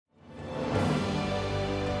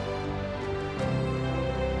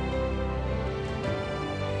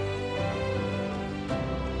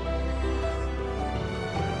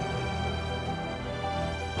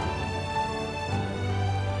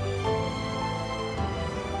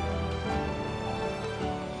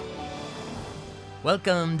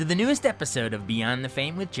Welcome to the newest episode of Beyond the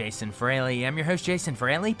Fame with Jason Fraley. I'm your host, Jason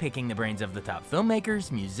Fraley, picking the brains of the top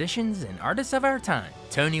filmmakers, musicians, and artists of our time.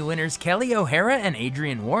 Tony winners Kelli O'Hara and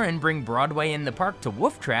Adrienne Warren bring Broadway in the Park to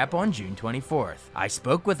Wolf Trap on June 24th. I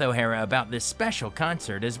spoke with O'Hara about this special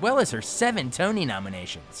concert as well as her 7 Tony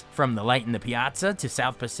nominations, from The Light in the Piazza to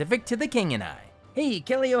South Pacific to The King and I. Hey,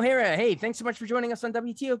 Kelli O'Hara. Hey, thanks so much for joining us on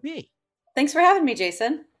WTOP. Thanks for having me,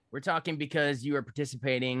 Jason. We're talking because you are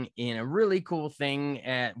participating in a really cool thing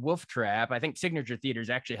at Wolf Trap. I think Signature Theaters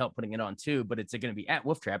actually helped putting it on too, but it's going to be at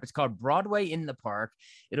Wolf Trap. It's called Broadway in the Park.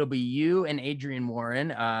 It'll be you and Adrienne Warren,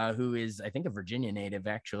 who is, I think, a Virginia native,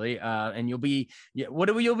 actually. And you'll be,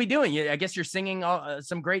 you'll be doing? I guess you're singing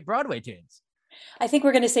some great Broadway tunes. I think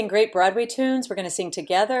we're going to sing great Broadway tunes. We're going to sing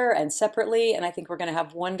together and separately, and I think we're going to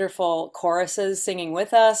have wonderful choruses singing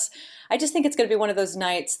with us. I just think it's going to be one of those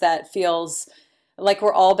nights that feels like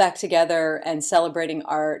we're all back together and celebrating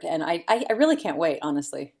art, and I really can't wait,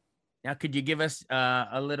 honestly. Now, could you give us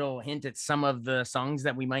a little hint at some of the songs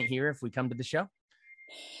that we might hear if we come to the show?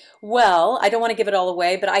 Well, I don't want to give it all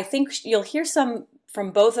away, but I think you'll hear some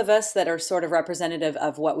from both of us that are sort of representative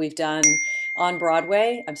of what we've done on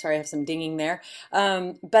Broadway. I'm sorry, I have some dinging there.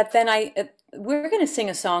 But then we're going to sing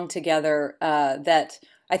a song together that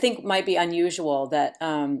I think might be unusual, that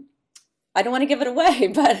I don't want to give it away,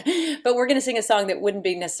 but we're going to sing a song that wouldn't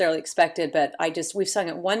be necessarily expected, but we've sung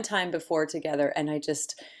it one time before together, and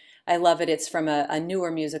I love it. It's from a newer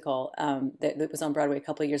musical that was on Broadway a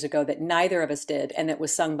couple of years ago that neither of us did, and it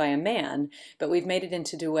was sung by a man, but we've made it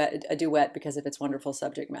into a duet because of its wonderful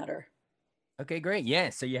subject matter. Okay, great.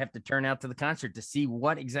 Yeah, so you have to turn out to the concert to see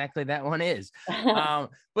what exactly that one is.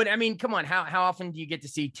 But I mean, come on, how often do you get to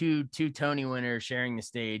see two Tony winners sharing the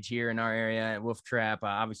stage here in our area at Wolf Trap?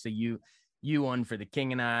 Obviously, you won for the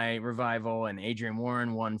King and I revival, and Adrienne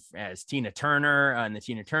Warren won as Tina Turner in the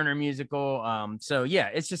Tina Turner musical. So yeah,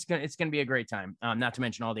 it's gonna be a great time. Not to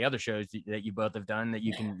mention all the other shows that you both have done that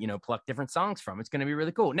you can pluck different songs from. It's gonna be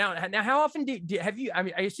really cool. Now how often have you? I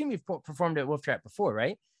mean, I assume you've performed at Wolf Trap before,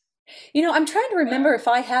 right? I'm trying to remember if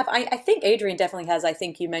I have. I think Adrienne definitely has. I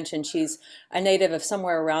think you mentioned she's a native of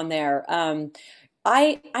somewhere around there.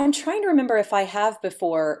 I'm trying to remember if I have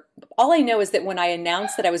before. All I know is that when I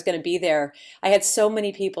announced that I was going to be there, I had so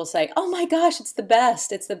many people say, "Oh my gosh, it's the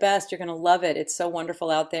best. It's the best. You're going to love it. It's so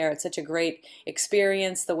wonderful out there. It's such a great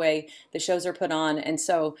experience, the way the shows are put on." And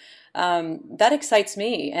so that excites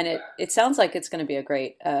me, and it sounds like it's going to be a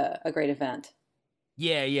great event.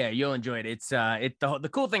 Yeah, you'll enjoy it. It's the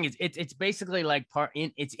cool thing is it's basically like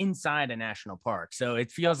it's inside a national park, so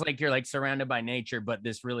it feels like you're like surrounded by nature, but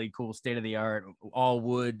this really cool state of the art, all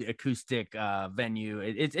wood, acoustic venue.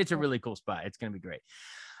 It's a really cool spot. It's gonna be great.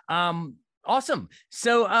 Awesome.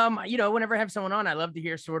 So whenever I have someone on, I love to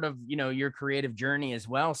hear sort of your creative journey as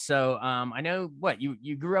well. So I know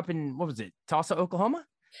you grew up in, what was it, Tulsa, Oklahoma?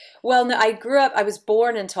 Well, no, I was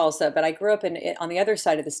born in Tulsa, but I grew up on the other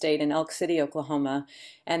side of the state in Elk City, Oklahoma,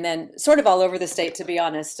 and then sort of all over the state, to be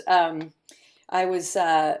honest. I was,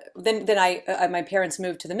 my parents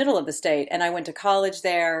moved to the middle of the state, and I went to college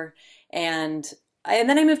there, and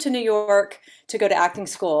then I moved to New York to go to acting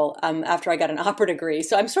school after I got an opera degree.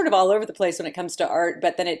 So I'm sort of all over the place when it comes to art,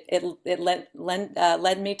 but then it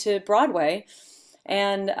led me to Broadway,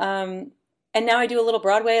 and now I do a little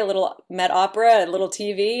Broadway, a little Met Opera, a little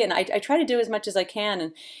TV, and I try to do as much as I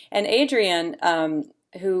can. And Adrienne,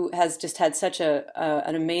 who has just had such an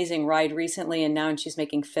amazing ride recently, and now she's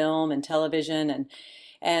making film and television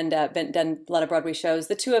and done a lot of Broadway shows.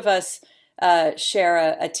 The two of us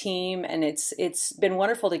share a team, and it's been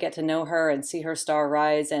wonderful to get to know her and see her star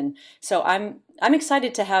rise. And so I'm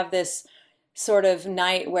excited to have this sort of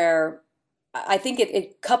night where I think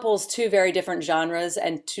it couples two very different genres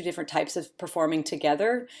and two different types of performing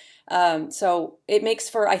together. So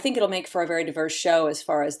I think it'll make for a very diverse show as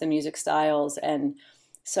far as the music styles. And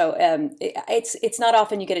so it's not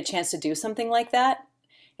often you get a chance to do something like that.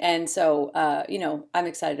 And so, I'm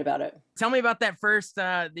excited about it. Tell me about that first,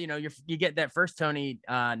 you get that first Tony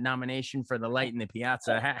nomination for The Light in the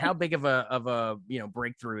Piazza. How big of a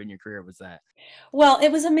breakthrough in your career was that? Well,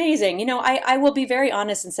 it was amazing. I will be very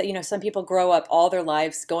honest and say, some people grow up all their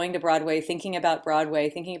lives going to Broadway, thinking about the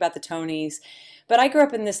Tonys. But I grew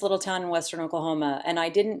up in this little town in Western Oklahoma, and I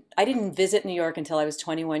didn't visit New York until I was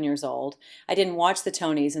 21 years old. I didn't watch the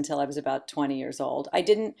Tonys until I was about 20 years old.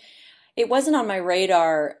 It wasn't on my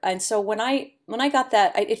radar. And so when I got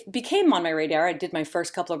that, it became on my radar. I did my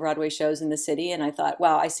first couple of Broadway shows in the city, and I thought,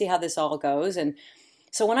 wow, I see how this all goes. And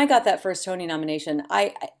so when I got that first Tony nomination,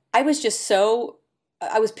 I was just so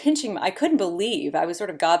I was pinching, I couldn't believe, I was sort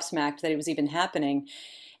of gobsmacked that it was even happening.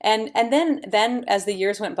 And then as the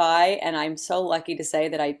years went by, and I'm so lucky to say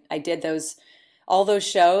that I did all those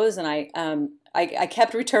shows, and I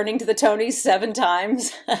kept returning to the Tonys 7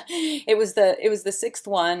 times. It was the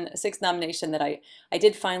sixth nomination that I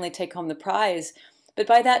did finally take home the prize. But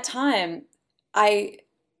by that time, I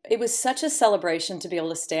it was such a celebration to be able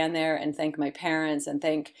to stand there and thank my parents and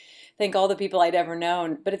thank all the people I'd ever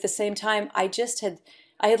known. But at the same time, I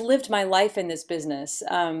had lived my life in this business,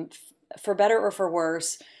 for better or for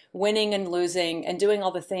worse, winning and losing and doing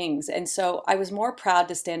all the things. And so I was more proud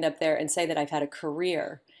to stand up there and say that I've had a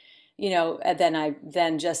career,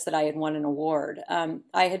 than just that I had won an award.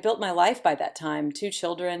 I had built my life by that time, 2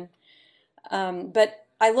 children. But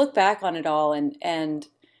I look back on it all, and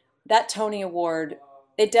that Tony Award,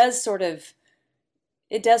 it does sort of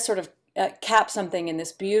cap something in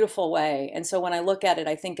this beautiful way. And so when I look at it,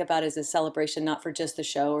 I think about it as a celebration, not for just the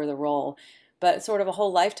show or the role, but sort of a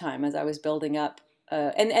whole lifetime as I was building up.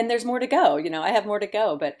 And there's more to go. I have more to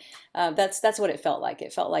go, but that's what it felt like.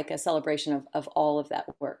 It felt like a celebration of all of that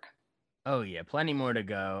work. Oh yeah, plenty more to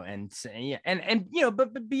go. Yeah, and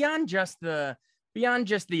but beyond just the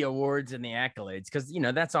awards and the accolades, because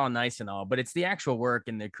that's all nice and all, but it's the actual work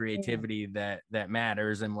and the Yeah. creativity that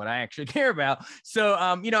matters and what I actually care about. So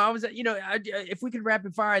I was if we could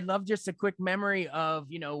rapid fire, I'd love just a quick memory of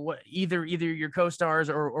what either your co-stars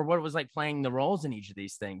or what it was like playing the roles in each of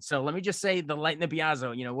these things. So let me just say the Light in the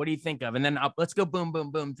Piazza, what do you think of? And then let's go boom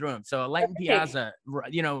boom boom through them. So Light in Okay. Piazza,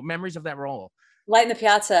 memories of that role. Light in the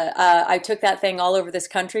Piazza. I took that thing all over this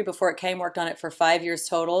country before it came, worked on it for 5 years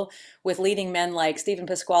total with leading men like Stephen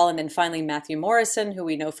Pasquale and then finally Matthew Morrison, who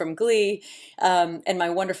we know from Glee, and my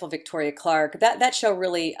wonderful Victoria Clark. That show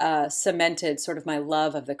really cemented sort of my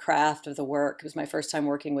love of the craft of the work. It was my first time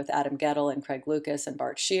working with Adam Gettle and Craig Lucas and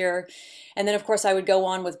Bart Shear. And then, of course, I would go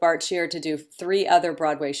on with Bart Shear to do 3 other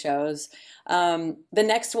Broadway shows. The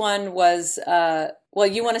next one was, well,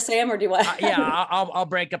 you want to say them or do you want? Yeah, I'll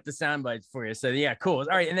break up the sound bites for you. So yeah, cool.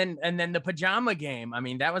 All right, and then the Pajama Game. I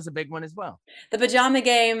mean, that was a big one as well. The Pajama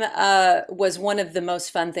Game was one of the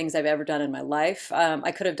most fun things I've ever done in my life.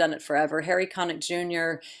 I could have done it forever. Harry Connick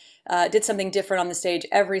Jr. Did something different on the stage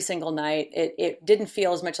every single night. It didn't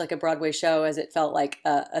feel as much like a Broadway show as it felt like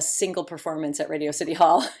a single performance at Radio City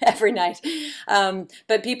Hall every night.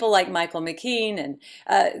 But people like Michael McKean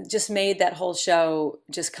and just made that whole show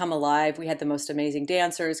just come alive. We had the most amazing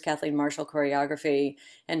dancers, Kathleen Marshall choreography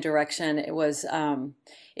and direction. It was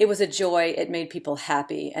a joy. It made people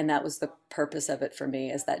happy, and that was the purpose of it for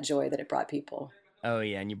me, is that joy that it brought people. Oh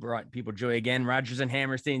yeah, and you brought people joy again. Rogers and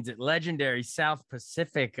Hammerstein's legendary South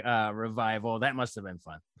Pacific revival. That must have been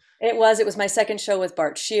fun. It was my second show with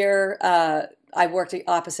Bart Shear. I worked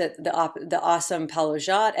opposite the awesome Paulo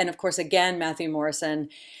Jot, and of course, again, Matthew Morrison.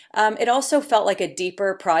 It also felt like a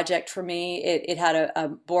deeper project for me. It had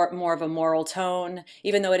more of a moral tone.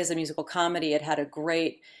 Even though it is a musical comedy, it had a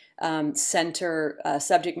great center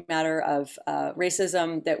subject matter of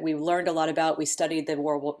racism that we learned a lot about. We studied the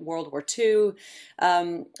World War II,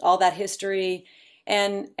 all that history.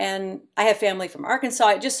 And I have family from Arkansas.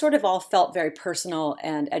 It just sort of all felt very personal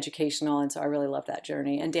and educational, and so I really loved that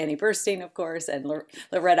journey. And Danny Burstein, of course, and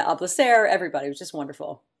Loretta Ablacer, everybody was just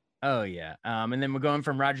wonderful. Oh yeah, and then we're going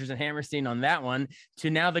from Rogers and Hammerstein on that one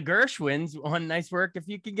to now the Gershwins on Nice Work If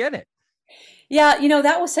You Could Get It. Yeah,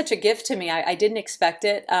 that was such a gift to me. I didn't expect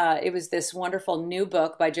it. It was this wonderful new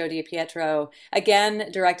book by Joe DiPietro, again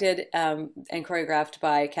directed and choreographed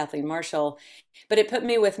by Kathleen Marshall. But it put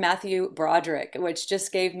me with Matthew Broderick, which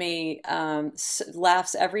just gave me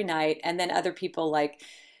laughs every night. And then other people like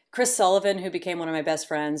Chris Sullivan, who became one of my best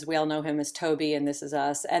friends. We all know him as Toby and This Is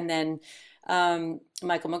Us. And then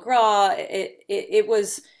Michael McGraw. It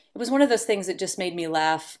was one of those things that just made me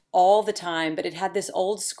laugh all the time, but it had this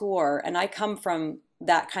old score, and I come from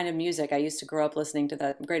that kind of music. I used to grow up listening to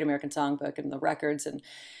the Great American Songbook and the records,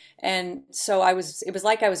 and so it was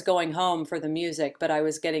like I was going home for the music, but I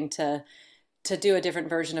was getting to do a different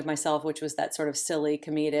version of myself, which was that sort of silly,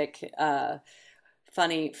 comedic,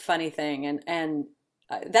 funny thing. And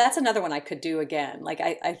that's another one I could do again. Like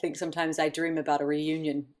I think sometimes I dream about a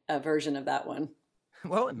reunion version of that one.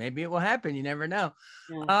 Well, maybe it will happen. You never know.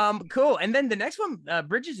 Yeah. Cool. And then the next one,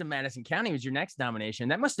 Bridges of Madison County, was your next nomination.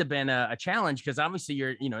 That must have been a challenge because obviously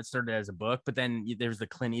it started as a book, but then there's the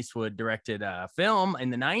Clint Eastwood directed film in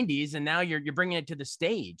the '90s, and now you're bringing it to the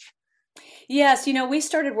stage. Yes, we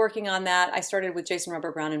started working on that. I started with Jason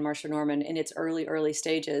Robert Brown and Marsha Norman in its early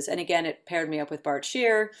stages. And again, it paired me up with Bart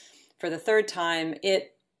Shear for the third time.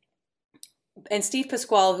 And Steve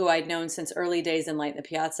Pasquale, who I'd known since early days in Light in the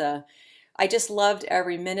Piazza, I just loved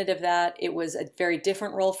every minute of that. It was a very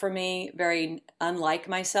different role for me, very unlike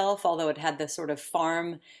myself, although it had the sort of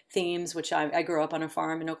farm themes, which I grew up on a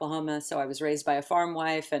farm in Oklahoma, so I was raised by a farm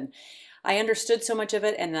wife, and I understood so much of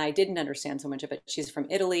it, and I didn't understand so much of it. She's from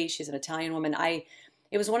Italy. She's an Italian woman.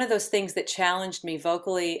 It was one of those things that challenged me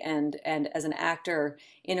vocally and as an actor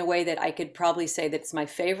in a way that I could probably say that it's my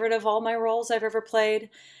favorite of all my roles I've ever played.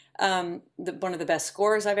 One of the best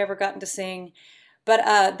scores I've ever gotten to sing.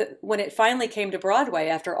 But when it finally came to Broadway,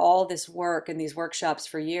 after all this work and these workshops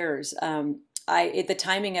for years, the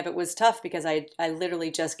timing of it was tough because I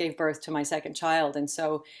literally just gave birth to my second child, and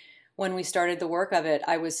so when we started the work of it,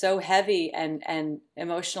 I was so heavy and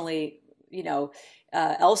emotionally,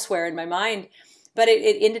 elsewhere in my mind. But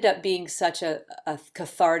it ended up being such a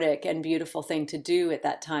cathartic and beautiful thing to do at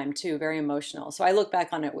that time too, very emotional. So I look back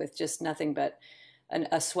on it with just nothing but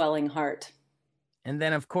a swelling heart. And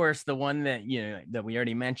then, of course, the one that that we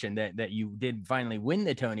already mentioned that you did finally win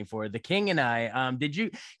the Tony for, The King and I. Did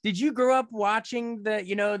you grow up watching the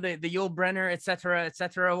Yul Brynner, et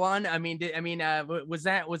cetera one? I mean, was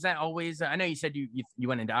that always? I know you said you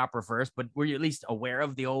went into opera first, but were you at least aware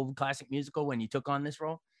of the old classic musical when you took on this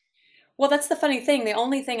role? Well, that's the funny thing. The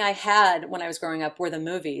only thing I had when I was growing up were the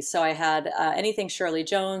movies. So I had anything Shirley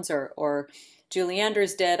Jones or Julie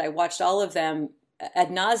Andrews did. I watched all of them ad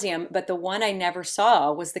nauseum, but the one I never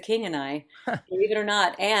saw was The King and I, believe it or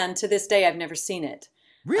not. And to this day, I've never seen it.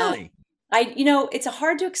 Um, Really? it's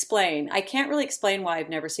hard to explain. I can't really explain why I've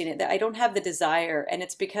never seen it. I don't have the desire, and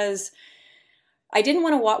it's because I didn't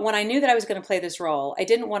want to watch when I knew that I was going to play this role. I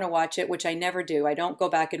didn't want to watch it, which I never do. I don't go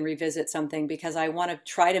back and revisit something because I want to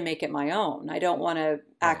try to make it my own. I don't want to Right.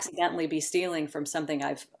 accidentally be stealing from something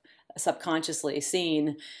I've subconsciously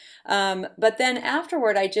seen. But then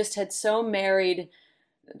afterward, I just had so married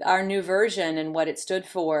our new version and what it stood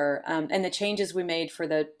for, and the changes we made for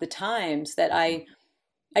the times that I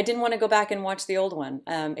didn't want to go back and watch the old one.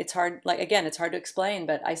 It's hard, like again, it's hard to explain,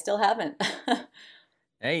 but I still haven't.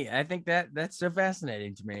 Hey, I think that's so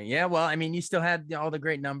fascinating to me. Yeah, well, I mean, you still had all the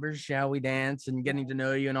great numbers, "Shall We Dance" and "Getting to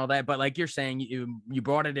Know You" and all that, but like you're saying, you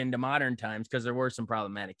brought it into modern times because there were some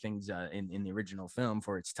problematic things in the original film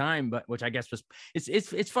for its time, but which I guess was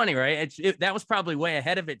it's funny, right? That was probably way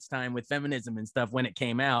ahead of its time with feminism and stuff when it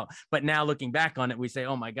came out, but now looking back on it, we say,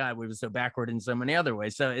 oh my God, we were so backward in so many other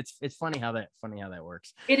ways. So it's funny how that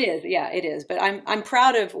works. It is, yeah, it is. But I'm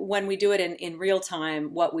proud of when we do it in real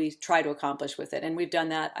time, what we try to accomplish with it. And we've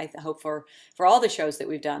done that, hope for all the shows that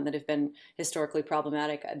we've done that have been historically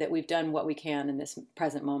problematic, that we've done what we can in this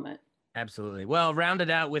present moment. Absolutely. Well, rounded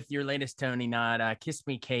out with your latest Tony nod, "Kiss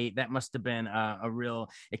Me, Kate." That must have been a real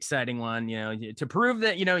exciting one, to prove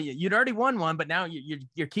that you'd already won one, but now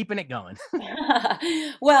you're keeping it going.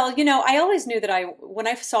 Well, I always knew that when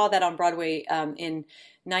I saw that on Broadway in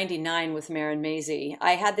 '99 with Marin Mazzie,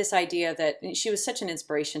 I had this idea that she was such an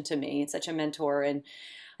inspiration to me and such a mentor. And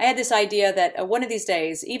I had this idea that one of these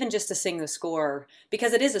days, even just to sing the score,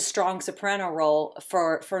 because it is a strong soprano role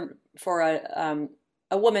for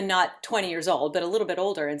a woman not 20 years old, but a little bit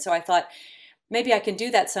older. And so I thought maybe I can do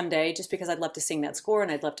that someday, just because I'd love to sing that score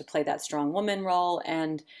and I'd love to play that strong woman role.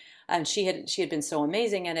 And she had been so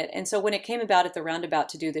amazing in it. And so when it came about at the Roundabout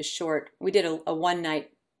to do this short, we did a one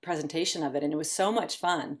night presentation of it, and it was so much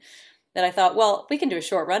fun that I thought, well, we can do a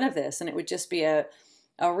short run of this, and it would just be a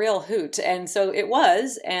real hoot. And so it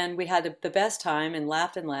was, and we had the best time and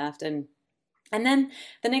laughed and laughed. And then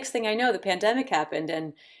the next thing I know, the pandemic happened,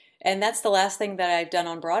 and that's the last thing that I've done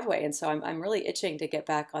on Broadway. And so I'm really itching to get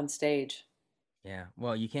back on stage. Yeah,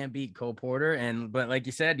 well, you can't beat Cole Porter, but like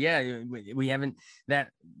you said, yeah, we haven't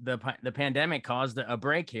the pandemic caused a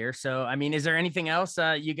break here. So, I mean, is there anything else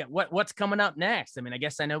you got? What's coming up next? I mean, I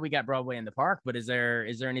guess I know we got Broadway in the Park, but is there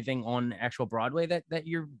anything on actual Broadway that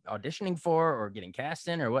you're auditioning for or getting cast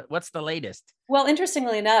in, or what's the latest? Well,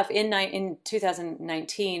 interestingly enough, in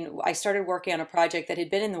 2019, I started working on a project that had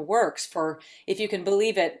been in the works for, if you can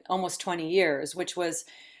believe it, almost 20 years, which was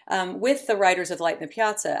with the writers of Light in the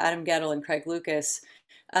Piazza, Adam Gettle and Craig Lucas,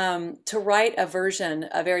 to write a version,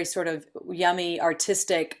 a very sort of yummy,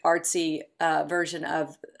 artistic, artsy version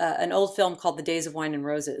of an old film called The Days of Wine and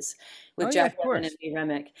Roses Oh with yeah, Jack of Lemmon and course. Lee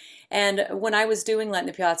Remick. And when I was doing Light in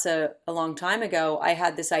the Piazza a long time ago, I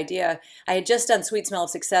had this idea. I had just done Sweet Smell of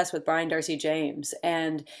Success with Brian Darcy James,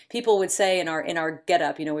 and people would say in our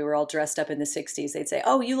getup, we were all dressed up in the '60s. They'd say,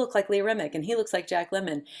 "Oh, you look like Lee Remick, and he looks like Jack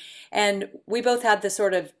Lemmon," and we both had this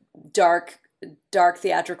sort of dark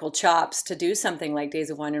theatrical chops to do something like Days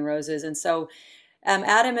of Wine and Roses. And so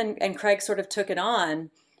Adam and Craig sort of took it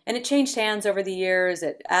on, and it changed hands over the years.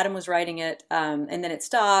 Adam was writing it, and then it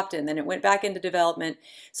stopped, and then it went back into development.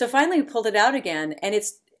 So finally we pulled it out again, and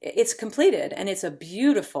it's completed, and it's a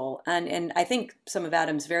beautiful, and I think some of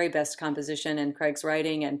Adam's very best composition and Craig's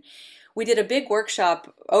writing. And we did a big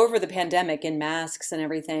workshop over the pandemic in masks and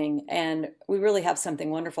everything, and we really have something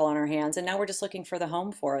wonderful on our hands. And now we're just looking for the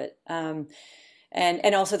home for it.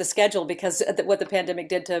 And also the schedule, because what the pandemic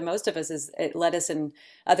did to most of us is it led us in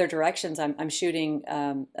other directions. I'm shooting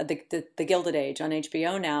the Gilded Age on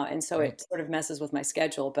HBO now, and so Right. it sort of messes with my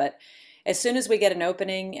schedule. But as soon as we get an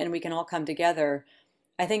opening and we can all come together,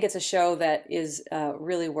 I think it's a show that is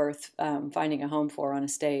really worth finding a home for on a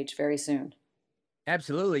stage very soon.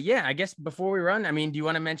 Absolutely. Yeah. I guess before we run, I mean, do you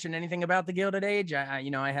want to mention anything about the Gilded Age?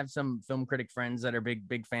 I have some film critic friends that are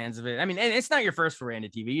big fans of it. I mean, and it's not your first foray into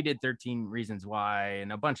TV. You did 13 Reasons Why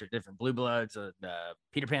and a bunch of different Blue Bloods,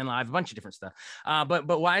 Peter Pan Live, a bunch of different stuff.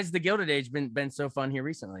 But why has the Gilded Age been so fun here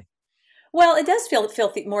recently? Well, it does feel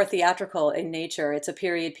more theatrical in nature. It's a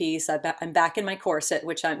period piece. I'm back in my corset,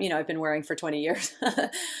 which I've been wearing for 20 years.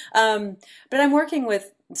 But I'm working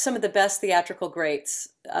with some of the best theatrical greats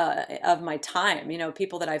of my time.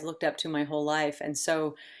 People that I've looked up to my whole life, and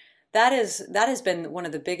so that has been one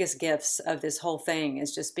of the biggest gifts of this whole thing,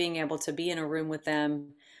 is just being able to be in a room with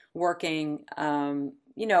them, working,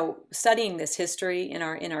 studying this history in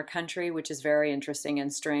our country, which is very interesting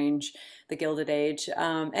and strange, the Gilded Age,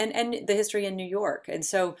 and the history in New York. And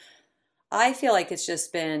so I feel like it's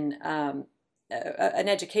just been an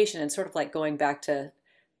education, and sort of like going back to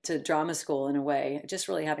drama school in a way, just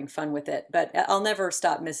really having fun with it. But I'll never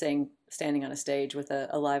stop missing standing on a stage with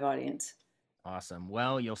a live audience. Awesome.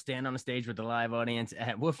 Well, you'll stand on a stage with the live audience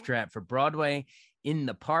at Wolf Trap for Broadway in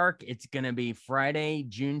the Park. It's going to be Friday,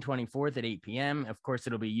 June 24th at 8 p.m. Of course,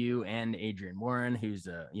 it'll be you and Adrian Warren, who's,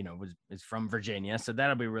 is from Virginia. So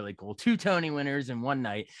that'll be really cool. 2 Tony winners in one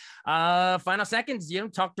night. Final seconds,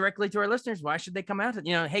 talk directly to our listeners. Why should they come out?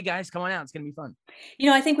 Hey guys, come on out. It's going to be fun.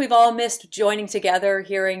 I think we've all missed joining together,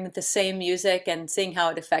 hearing the same music and seeing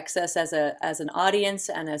how it affects us as an audience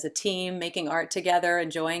and as a team, making art together,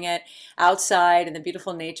 enjoying it outside in the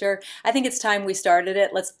beautiful nature. I think it's time we started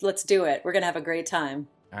it. Let's do it. We're going to have a great time.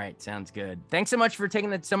 All right. Sounds good. Thanks so much for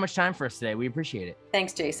taking so much time for us today. We appreciate it.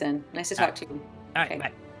 Thanks, Jason. Nice to talk to you. All right. Okay.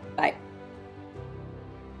 Bye. Bye.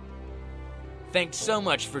 Thanks so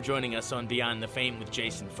much for joining us on Beyond the Fame with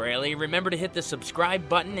Jason Fraley. Remember to hit the subscribe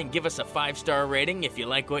button and give us a 5-star rating if you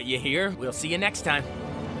like what you hear. We'll see you next time.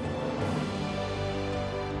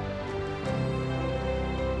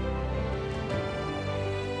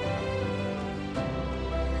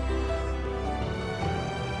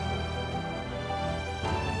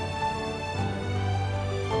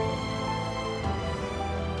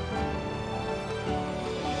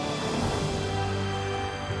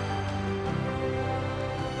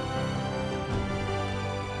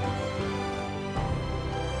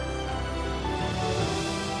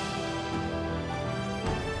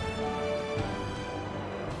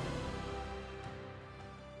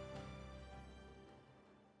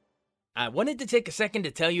 I wanted to take a second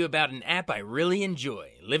to tell you about an app I really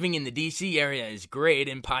enjoy. Living in the DC area is great,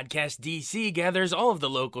 and Podcast DC gathers all of the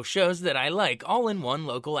local shows that I like all in one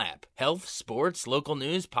local app. Health, sports, local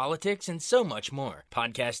news, politics, and so much more.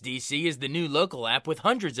 Podcast DC is the new local app with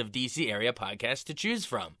hundreds of DC area podcasts to choose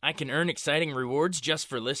from. I can earn exciting rewards just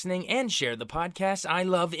for listening and share the podcasts I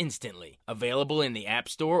love instantly. Available in the App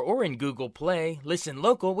Store or in Google Play, listen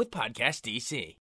local with Podcast DC.